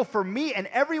is real for me and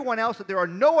everyone else, that there are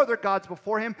no other gods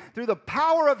before Him. Through the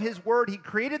power of His word, He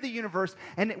created the universe.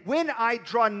 And when I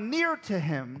draw near to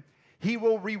Him, He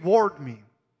will reward me.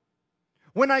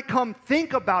 When I come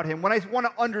think about Him, when I want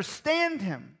to understand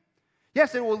Him,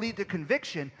 yes, it will lead to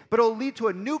conviction, but it will lead to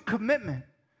a new commitment.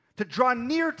 To draw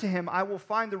near to Him, I will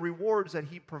find the rewards that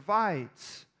He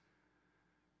provides.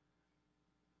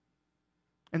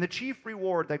 And the chief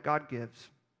reward that God gives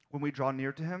when we draw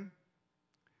near to Him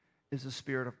is the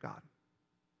Spirit of God.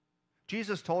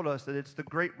 Jesus told us that it's the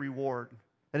great reward,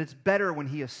 that it's better when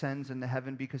He ascends into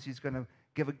heaven because He's going to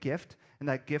give a gift, and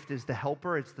that gift is the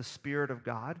Helper, it's the Spirit of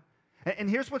God. And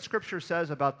here's what Scripture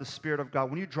says about the Spirit of God.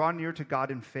 When you draw near to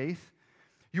God in faith,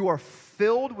 you are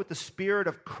filled with the Spirit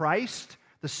of Christ,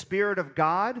 the Spirit of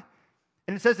God.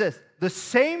 And it says this, the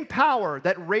same power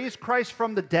that raised Christ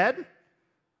from the dead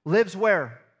lives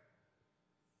where?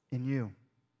 In you.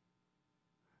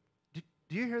 Do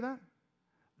you hear that?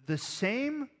 The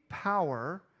same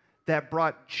power that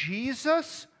brought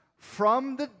Jesus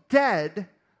from the dead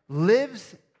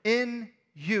lives in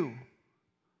you.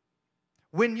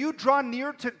 When you draw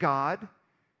near to God,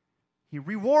 He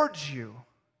rewards you.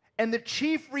 And the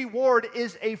chief reward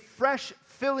is a fresh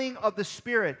filling of the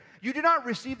Spirit. You do not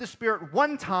receive the Spirit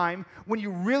one time when you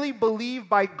really believe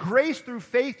by grace through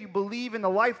faith, you believe in the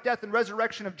life, death, and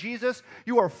resurrection of Jesus.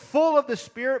 You are full of the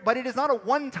Spirit, but it is not a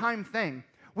one-time thing.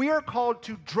 We are called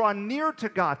to draw near to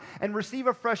God and receive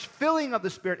a fresh filling of the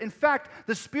Spirit. In fact,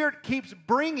 the Spirit keeps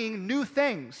bringing new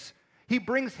things. He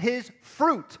brings His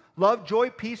fruit, love,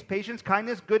 joy, peace, patience,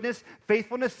 kindness, goodness,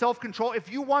 faithfulness, self-control.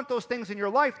 If you want those things in your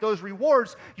life, those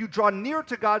rewards, you draw near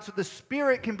to God so the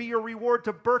Spirit can be your reward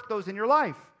to birth those in your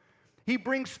life. He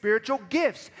brings spiritual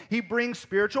gifts. He brings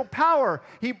spiritual power.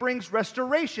 He brings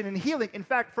restoration and healing. In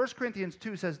fact, 1 Corinthians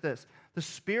 2 says this, the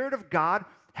Spirit of God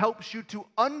helps you to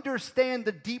understand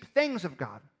the deep things of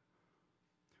God.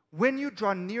 When you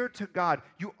draw near to God,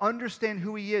 you understand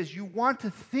who He is. You want to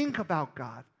think about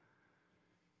God.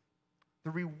 The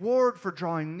reward for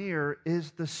drawing near is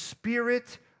the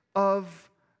Spirit of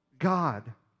God.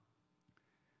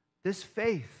 This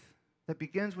faith that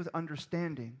begins with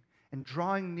understanding and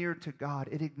drawing near to God,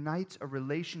 it ignites a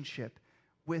relationship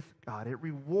with God. It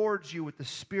rewards you with the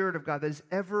Spirit of God that is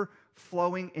ever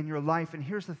flowing in your life. And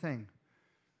here's the thing.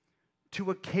 To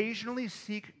occasionally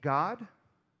seek God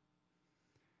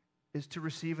is to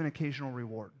receive an occasional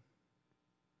reward.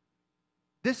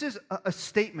 This is a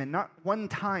statement, not one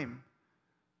time,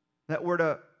 that we're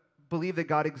to believe that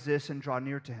God exists and draw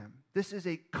near to Him. This is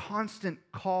a constant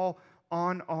call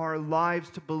on our lives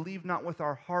to believe not with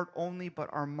our heart only, but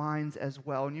our minds as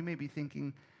well. And you may be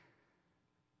thinking,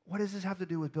 what does this have to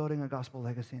do with building a gospel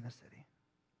legacy in a city?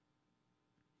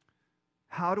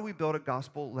 How do we build a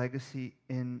gospel legacy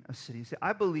in a city? See,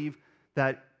 I believe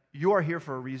that you are here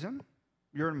for a reason.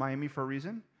 You're in Miami for a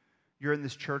reason. You're in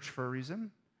this church for a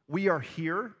reason. We are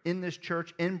here in this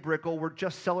church in Brickell. We're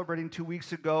just celebrating 2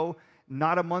 weeks ago,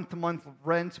 not a month-to-month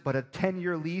rent, but a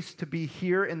 10-year lease to be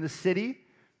here in the city.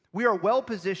 We are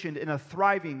well-positioned in a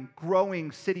thriving,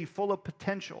 growing city full of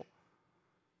potential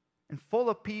and full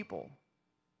of people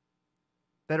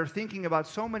that are thinking about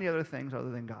so many other things other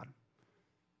than God.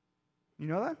 You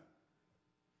know that?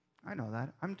 I know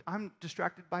that. I'm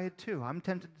distracted by it too. I'm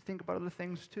tempted to think about other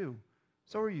things too.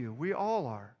 So are you. We all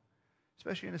are,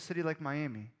 especially in a city like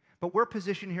Miami. But we're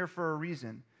positioned here for a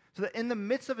reason, So that in the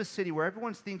midst of a city where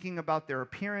everyone's thinking about their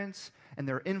appearance and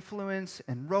their influence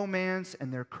and romance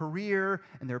and their career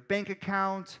and their bank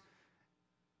account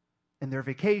and their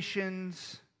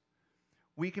vacations,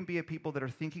 we can be a people that are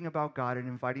thinking about God and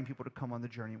inviting people to come on the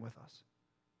journey with us.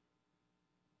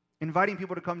 Inviting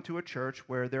people to come to a church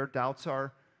where their doubts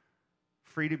are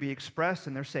free to be expressed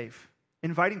and they're safe.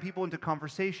 Inviting people into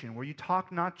conversation where you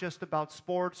talk not just about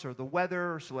sports or the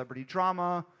weather or celebrity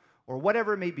drama or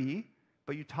whatever it may be,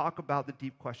 but you talk about the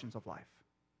deep questions of life.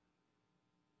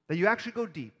 That you actually go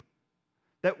deep.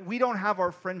 That we don't have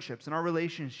our friendships and our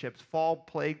relationships fall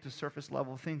plague to surface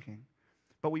level thinking,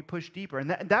 but we push deeper.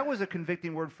 And that was a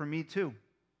convicting word for me too.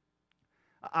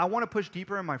 I want to push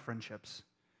deeper in my friendships.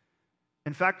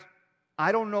 In fact,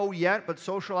 I don't know yet, but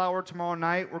social hour tomorrow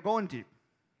night, we're going deep.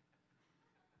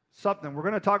 We're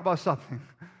going to talk about something.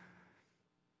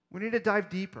 We need to dive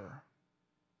deeper.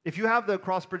 If you have the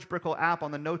Crossbridge Brickell app on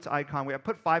the notes icon, I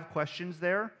put 5 questions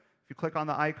there. If you click on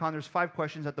the icon, there's 5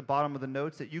 questions at the bottom of the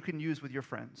notes that you can use with your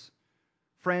friends.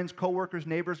 Friends, coworkers,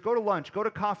 neighbors, go to lunch, go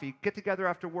to coffee, get together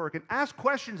after work, and ask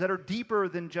questions that are deeper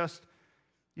than just,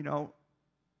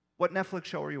 what Netflix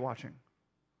show are you watching?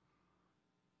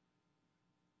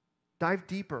 Dive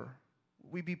deeper.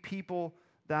 We be people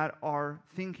that are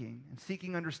thinking and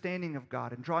seeking understanding of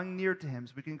God and drawing near to Him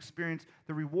so we can experience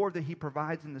the reward that He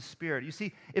provides in the Spirit. You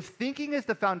see, if thinking is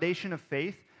the foundation of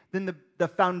faith, then the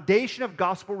foundation of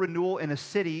gospel renewal in a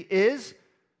city is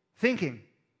thinking.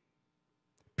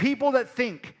 People that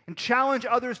think and challenge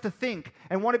others to think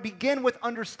and want to begin with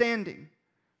understanding.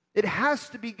 It has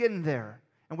to begin there,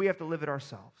 and we have to live it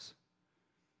ourselves.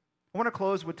 I want to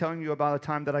close with telling you about a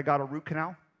time that I got a root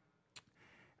canal.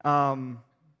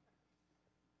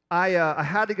 I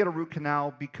had to get a root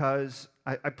canal because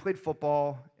I played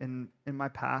football in my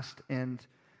past, and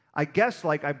I guess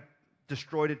I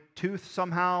destroyed a tooth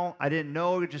somehow. I didn't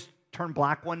know. It just turned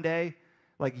black one day,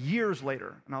 years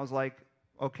later. And I was like,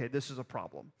 okay, this is a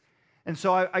problem. And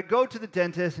so I go to the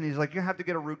dentist, and he's like, you have to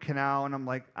get a root canal. And I'm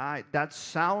like, that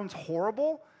sounds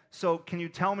horrible. So can you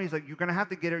tell me? He's like, you're going to have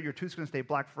to get it. Your tooth's going to stay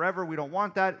black forever. We don't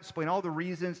want that. Explain all the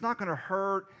reasons. It's not going to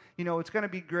hurt. It's going to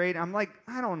be great. I'm like,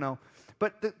 I don't know.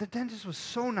 But the dentist was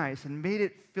so nice and made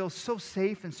it feel so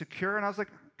safe and secure. And I was like,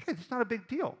 okay, it's not a big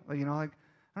deal. I don't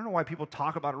know why people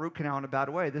talk about a root canal in a bad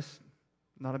way. This is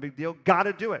not a big deal. Got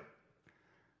to do it.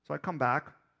 So I come back,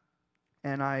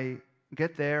 and I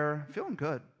get there feeling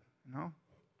good,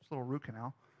 just a little root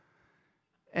canal.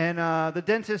 And the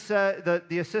dentist,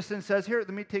 the assistant says, here, let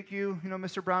me take you,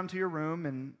 Mr. Brown, to your room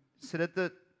and sit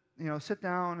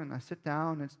down. And I sit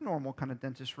down. It's a normal kind of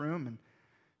dentist room. And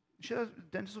she says, the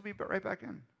dentist will be right back in.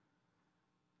 And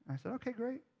I said, okay,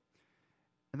 great.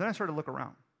 And then I started to look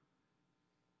around.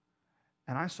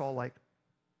 And I saw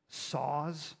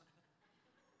saws,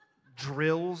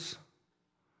 drills.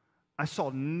 I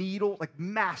saw needles,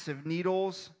 massive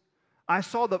needles. I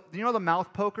saw the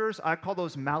mouth pokers? I call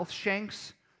those mouth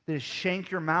shanks. They just shank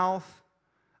your mouth.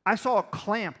 I saw a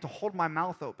clamp to hold my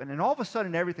mouth open. And all of a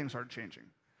sudden, everything started changing.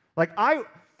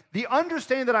 The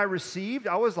understanding that I received,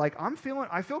 I was like,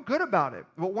 I feel good about it.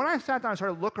 But when I sat down and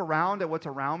started to look around at what's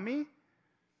around me,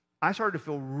 I started to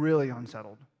feel really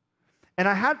unsettled. And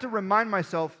I had to remind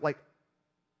myself,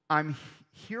 I'm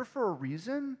here for a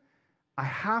reason. I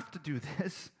have to do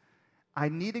this. I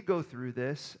need to go through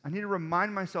this. I need to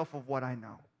remind myself of what I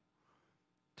know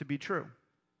to be true.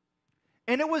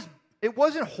 And it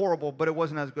wasn't horrible, but it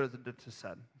wasn't as good as the dentist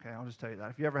said. Okay, I'll just tell you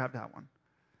that, if you ever have that one.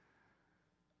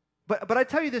 But I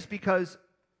tell you this because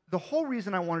the whole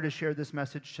reason I wanted to share this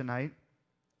message tonight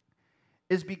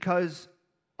is because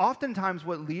oftentimes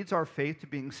what leads our faith to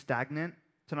being stagnant,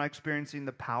 to not experiencing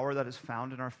the power that is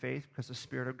found in our faith because the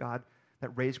Spirit of God that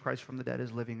raised Christ from the dead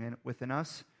is living within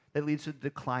us, that leads to the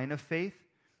decline of faith,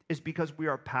 is because we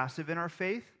are passive in our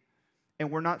faith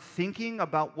and we're not thinking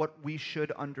about what we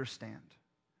should understand.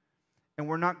 And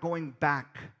we're not going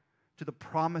back to the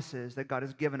promises that God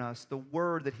has given us, the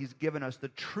word that He's given us, the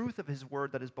truth of His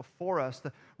word that is before us,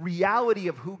 the reality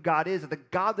of who God is, that the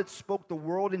God that spoke the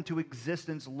world into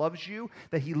existence loves you,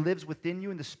 that He lives within you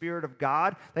in the Spirit of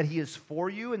God, that He is for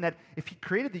you, and that if He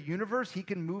created the universe, He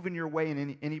can move in your way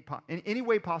in any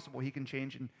way possible. He can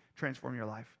change and transform your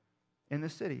life in the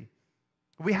city.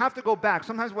 We have to go back.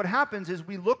 Sometimes what happens is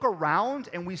we look around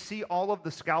and we see all of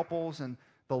the scalpels and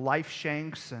the life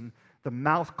shanks and the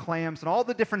mouth clamps and all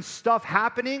the different stuff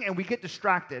happening, and we get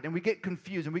distracted and we get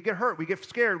confused and we get hurt, we get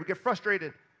scared, we get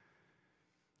frustrated.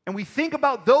 And we think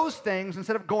about those things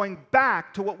instead of going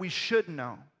back to what we should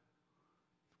know.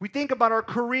 We think about our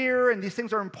career and these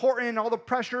things are important and all the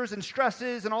pressures and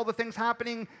stresses and all the things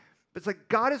happening. But it's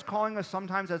God is calling us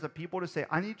sometimes as a people to say,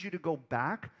 I need you to go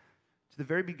back the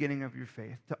very beginning of your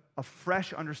faith, to a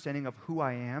fresh understanding of who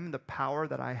I am, the power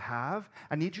that I have.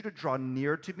 I need you to draw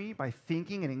near to me by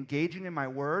thinking and engaging in my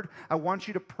word. I want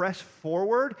you to press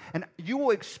forward, and you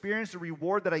will experience the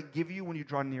reward that I give you when you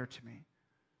draw near to me.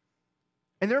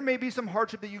 And there may be some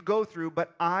hardship that you go through,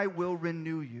 but I will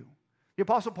renew you. The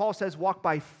Apostle Paul says, walk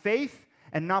by faith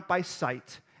and not by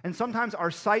sight. And sometimes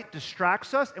our sight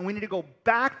distracts us, and we need to go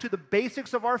back to the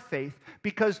basics of our faith,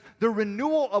 because the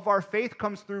renewal of our faith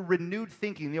comes through renewed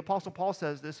thinking. The Apostle Paul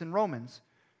says this in Romans,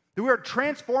 that we are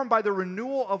transformed by the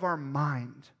renewal of our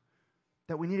mind,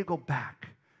 that we need to go back.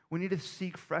 We need to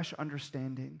seek fresh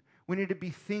understanding. We need to be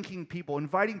thinking people,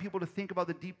 inviting people to think about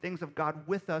the deep things of God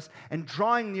with us, and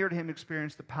drawing near to Him,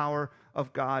 experience the power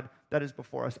of God that is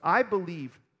before us. I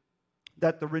believe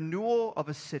that the renewal of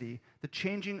a city, the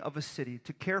changing of a city,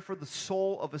 to care for the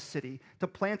soul of a city, to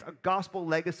plant a gospel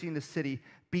legacy in the city,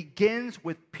 begins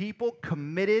with people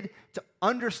committed to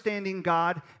understanding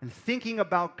God and thinking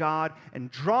about God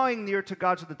and drawing near to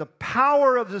God, so that the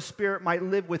power of the Spirit might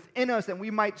live within us and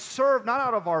we might serve not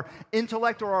out of our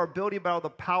intellect or our ability, but out of the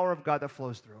power of God that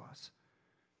flows through us.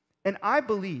 And I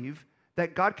believe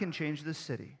that God can change this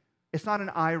city. It's not an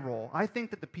eye roll. I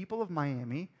think that the people of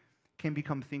Miami can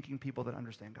become thinking people that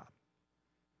understand God.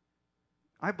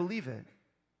 I believe it,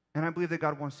 and I believe that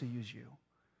God wants to use you.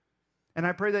 And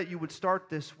I pray that you would start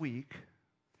this week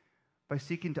by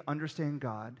seeking to understand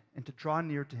God and to draw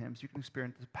near to Him so you can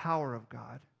experience the power of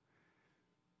God.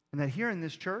 And that here in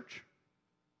this church,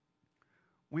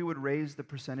 we would raise the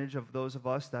percentage of those of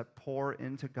us that pour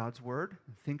into God's Word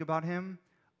and think about Him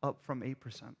up from 8%.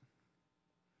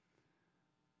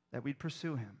 That we'd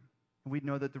pursue Him. And we'd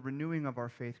know that the renewing of our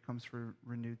faith comes through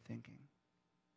renewed thinking.